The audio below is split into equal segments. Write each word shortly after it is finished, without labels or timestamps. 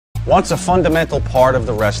Once a fundamental part of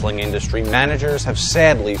the wrestling industry, managers have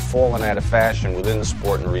sadly fallen out of fashion within the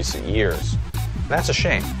sport in recent years. That's a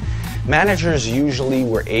shame. Managers usually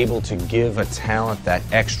were able to give a talent that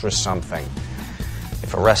extra something.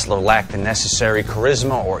 If a wrestler lacked the necessary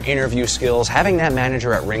charisma or interview skills, having that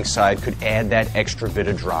manager at ringside could add that extra bit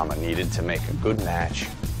of drama needed to make a good match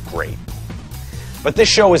great. But this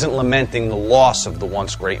show isn't lamenting the loss of the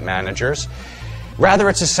once great managers. Rather,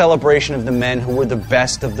 it's a celebration of the men who were the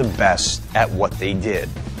best of the best at what they did.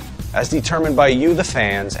 As determined by you, the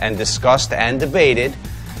fans, and discussed and debated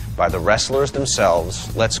by the wrestlers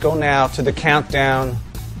themselves, let's go now to the countdown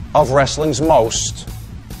of wrestling's most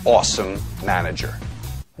awesome manager.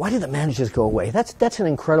 Why did the managers go away? That's an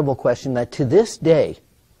incredible question that to this day,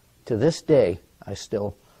 I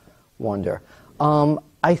still wonder.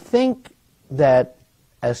 I think that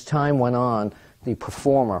as time went on, the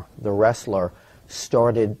performer, the wrestler,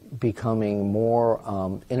 started becoming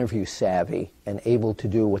more interview savvy and able to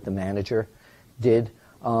do what the manager did.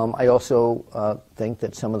 I also think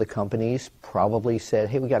that some of the companies probably said,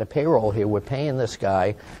 hey, we got a payroll here, we're paying this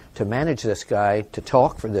guy to manage this guy, to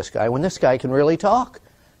talk for this guy, when this guy can really talk.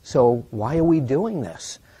 So why are we doing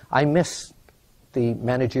this? I miss the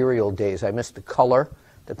managerial days. I miss the color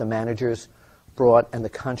that the managers brought and the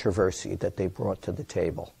controversy that they brought to the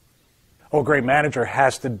table. Oh, a great manager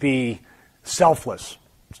has to be selfless.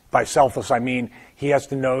 By selfless, I mean he has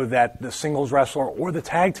to know that the singles wrestler or the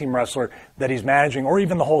tag team wrestler that he's managing, or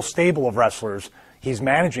even the whole stable of wrestlers he's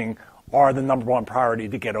managing, are the #1 priority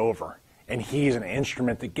to get over. And he's an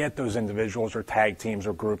instrument to get those individuals or tag teams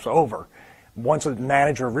or groups over. Once a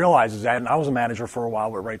manager realizes that, and I was a manager for a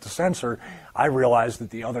while with Right to Censor, I realized that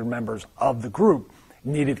the other members of the group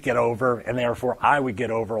needed to get over, and therefore I would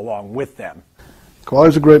get over along with them.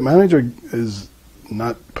 Qualities of a great manager is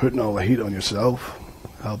not putting all the heat on yourself,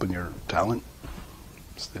 helping your talent.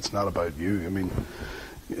 It's not about you. I mean,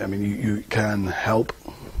 you can help,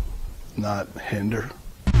 not hinder.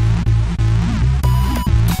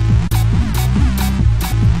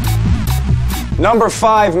 Number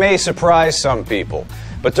 5 may surprise some people,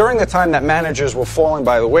 but during the time that managers were falling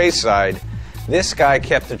by the wayside, this guy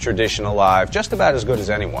kept the tradition alive just about as good as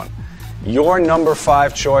anyone. Your number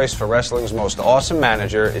 5 choice for wrestling's most awesome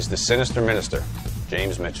manager is the Sinister Minister,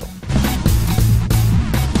 James Mitchell.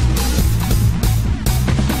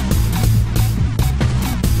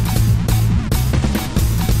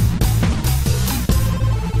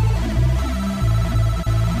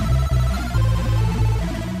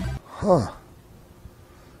 Huh.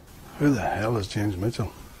 Who the hell is James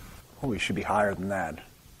Mitchell? Oh, he should be higher than that.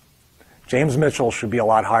 James Mitchell should be a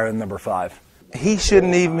lot higher than number 5. He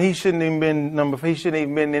shouldn't even been in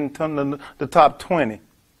the top 20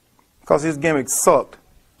 because his gimmick sucked.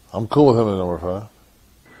 I'm cool with him at number 5.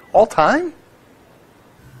 All time?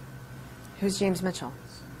 Who's James Mitchell?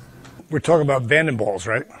 We're talking about Vandenballs,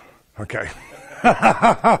 right? Okay.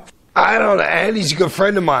 I don't know. Andy's a good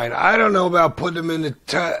friend of mine. I don't know about putting him in the.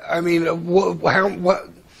 I mean,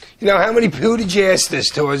 how many people did you ask this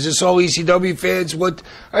to? Is this all ECW fans?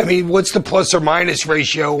 What's the plus or minus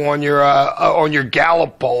ratio on your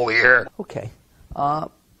Gallup poll here? Okay,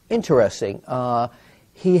 interesting.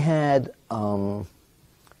 He had, I'd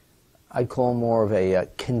call more of a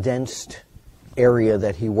condensed area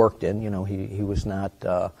that he worked in. You know, he was not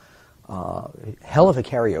hell of a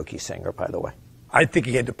karaoke singer, by the way. I think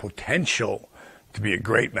he had the potential to be a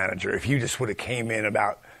great manager if he just would have came in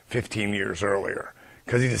about 15 years earlier,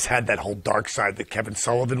 because he just had that whole dark side that Kevin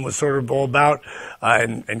Sullivan was sort of all about,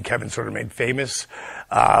 and Kevin sort of made famous.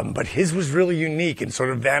 But his was really unique and sort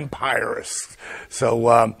of vampirist. So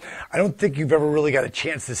I don't think you've ever really got a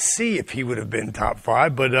chance to see if he would have been top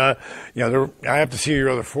 5. But I have to see your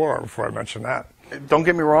other 4 before I mention that. Don't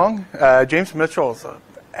get me wrong. James Mitchell is an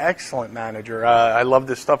excellent manager. I love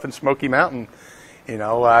this stuff in Smoky Mountain. You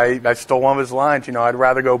know, I stole one of his lines. You know, I'd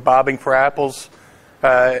rather go bobbing for apples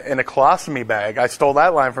in a colostomy bag. I stole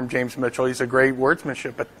that line from James Mitchell. He's a great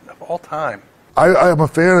wordsmanship, but of all time. I'm a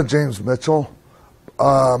fan of James Mitchell.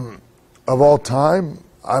 Of all time,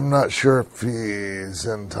 I'm not sure if he's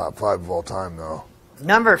in top 5 of all time, though.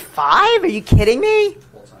 Number 5? Are you kidding me?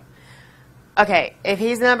 Okay, if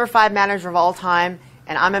he's the number 5 manager of all time,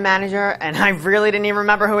 and I'm a manager, and I really didn't even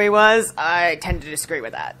remember who he was, I tend to disagree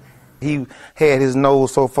with that. He had his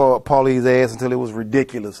nose so far up Paulie's ass until it was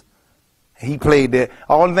ridiculous. He played that.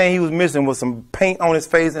 All the thing he was missing was some paint on his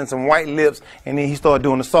face and some white lips, and then he started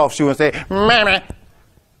doing the soft shoe and said, "Mamma."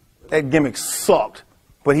 That gimmick sucked,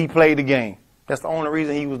 but he played the game. That's the only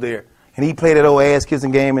reason he was there. And he played that old ass-kissing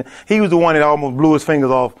game, and he was the one that almost blew his fingers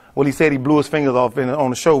off. Well, he said he blew his fingers off on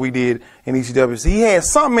the show we did in ECW. So he had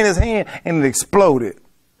something in his hand, and it exploded.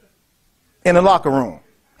 in the locker room.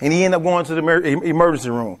 And he ended up going to the emergency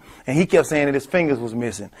room. And he kept saying that his fingers was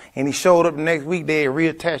missing. And he showed up the next week, they had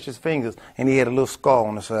reattached his fingers, and he had a little scar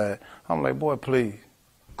on the side. I'm like, boy, please.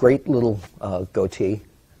 Great little goatee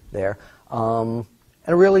there. And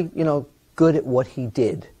really, good at what he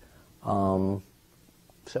did. So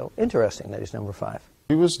interesting that he's number 5.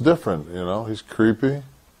 He was different, he's creepy.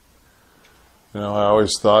 I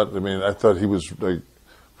always thought, I thought he was like,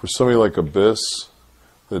 for somebody like Abyss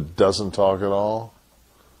that doesn't talk at all,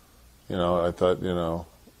 I thought,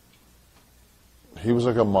 he was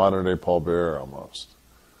like a modern day Paul Bearer almost,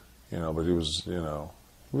 but he was,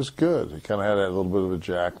 he was good. He kind of had that little bit of a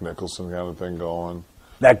Jack Nicholson kind of thing going.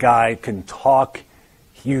 That guy can talk.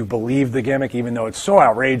 You believe the gimmick, even though it's so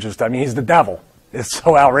outrageous. He's the devil. It's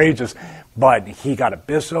so outrageous. But he got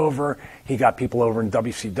Abyss over. He got people over in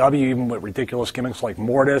WCW, even with ridiculous gimmicks like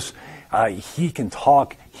Mortis. He can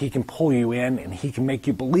talk. He can pull you in, and he can make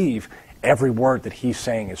you believe every word that he's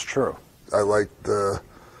saying is true. I liked the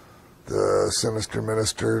Sinister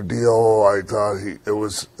Minister deal. I thought it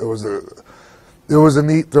was a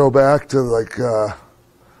neat throwback to a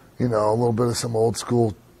little bit of some old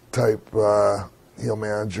school type heel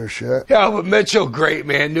manager shit. Yeah, but Mitchell, great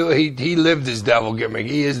man. He lived his devil gimmick.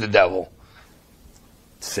 He is the devil.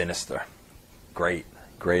 Sinister, great.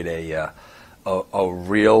 A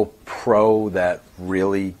real pro that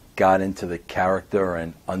really got into the character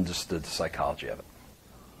and understood the psychology of it.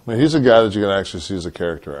 He's a guy that you can actually see as a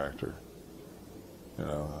character actor.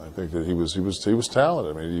 I think that he was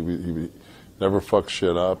talented. He never fucked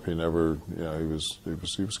shit up. He never, he was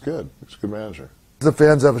good. He was a good manager. The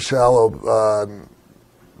fans have a shallow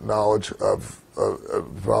knowledge of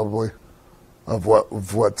probably of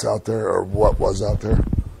what's out there or what was out there.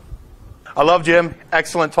 I love Jim.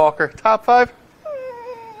 Excellent talker. Top 5?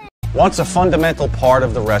 Once a fundamental part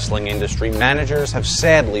of the wrestling industry, managers have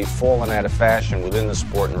sadly fallen out of fashion within the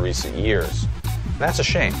sport in recent years. That's a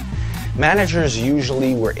shame. Managers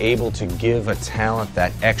usually were able to give a talent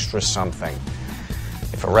that extra something.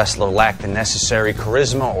 If a wrestler lacked the necessary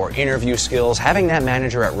charisma or interview skills, having that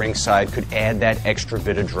manager at ringside could add that extra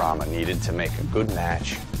bit of drama needed to make a good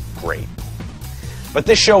match great. But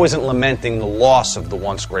this show isn't lamenting the loss of the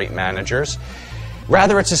once great managers.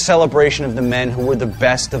 Rather, it's a celebration of the men who were the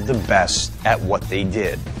best of the best at what they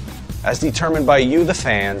did. As determined by you, the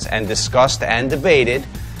fans, and discussed and debated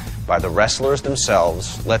by the wrestlers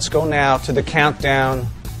themselves, let's go now to the countdown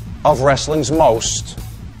of wrestling's most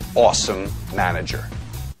awesome manager.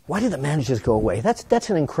 Why did the managers go away? That's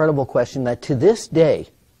an incredible question that to this day,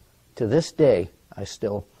 I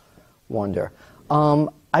still wonder.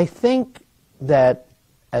 I think that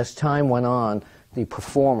as time went on, the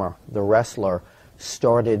performer, the wrestler,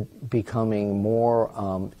 started becoming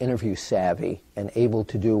more interview savvy and able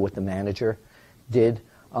to do what the manager did.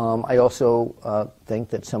 I also think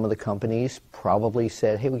that some of the companies probably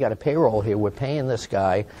said, hey, we got a payroll here. We're paying this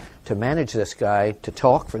guy to manage this guy, to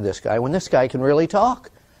talk for this guy, when this guy can really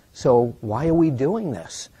talk. So why are we doing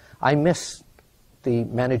this? I miss the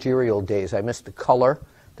managerial days. I miss the color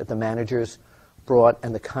that the managers brought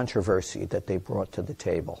and the controversy that they brought to the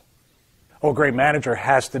table. A great manager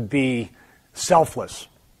has to be selfless.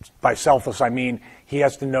 By selfless, I mean he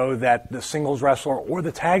has to know that the singles wrestler or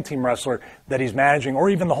the tag team wrestler that he's managing, or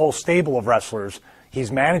even the whole stable of wrestlers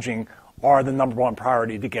he's managing, are the number one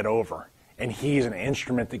priority to get over. And he's an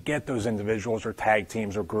instrument to get those individuals or tag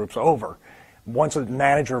teams or groups over. Once a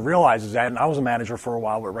manager realizes that, and I was a manager for a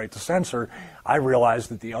while with Right to Censor, I realized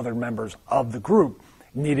that the other members of the group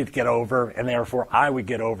needed to get over, and therefore I would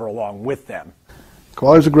get over along with them.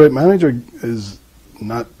 Quality as a great manager is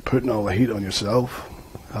not putting all the heat on yourself,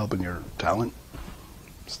 helping your talent.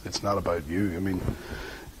 It's not about you.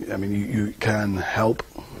 You can help,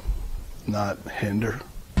 not hinder.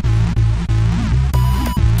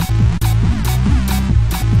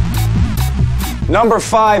 Number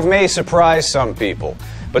 5 may surprise some people,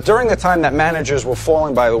 but during the time that managers were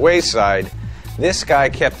falling by the wayside, this guy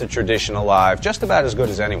kept the tradition alive just about as good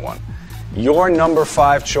as anyone. Your number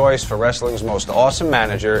 5 choice for wrestling's most awesome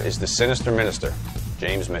manager is the Sinister Minister,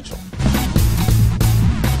 James Mitchell.